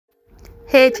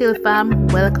Hey chill fam,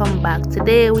 welcome back.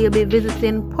 Today we'll be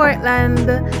visiting Portland.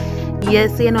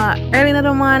 Yes, early in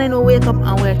the morning we wake up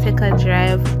and we'll take a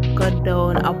drive, go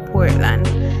down to Portland.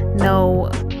 Now,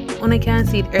 when I can't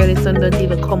see it early, sun don't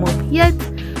even come up yet.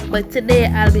 But today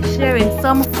I'll be sharing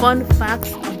some fun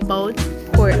facts about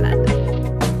Portland.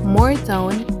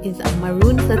 Moortown is a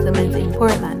maroon settlement in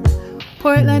Portland.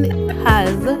 Portland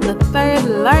has the third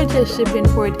largest shipping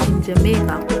port in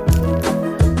Jamaica.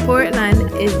 Portland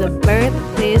is the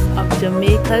birthplace of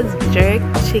Jamaica's jerk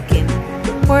chicken.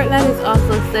 Portland is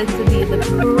also said to be the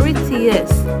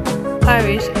prettiest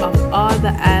parish of all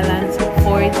the island's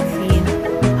 14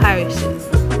 parishes.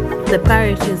 The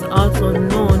parish is also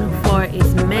known for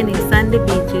its many sandy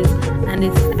beaches and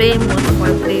is famous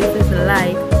for places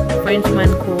like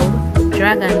Frenchman Cove,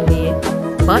 Dragon Bay,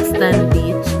 Boston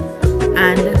Beach,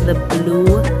 and the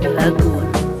Blue Lagoon.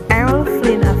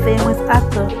 A famous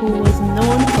actor who was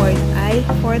known for his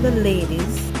eye for the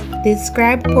ladies,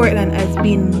 described Portland as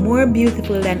being more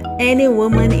beautiful than any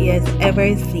woman he has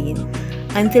ever seen.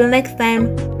 Until next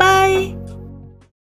time,